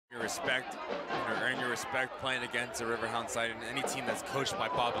respect, earn your respect playing against the Riverhound side and any team that's coached by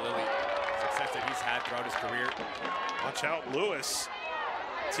Bob Lilly. Success that he's had throughout his career. Watch out, Lewis.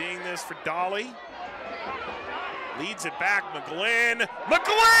 Teeing this for Dolly. Leads it back, McGlynn.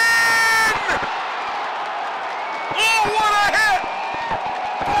 McGlynn! Oh, what a hit!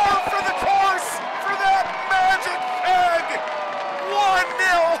 Par for the course for that magic egg!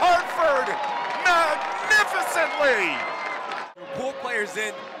 1-0 Hartford, magnificently! Pull players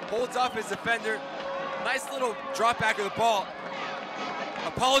in, holds off his defender. Nice little drop back of the ball.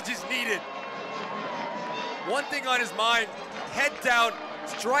 Apologies needed. One thing on his mind, head down,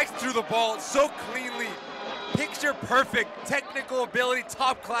 strikes through the ball so cleanly. Picture perfect, technical ability,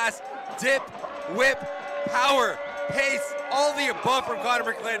 top class, dip, whip, power, pace, all the above from Conor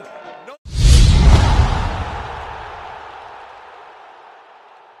McGlynn.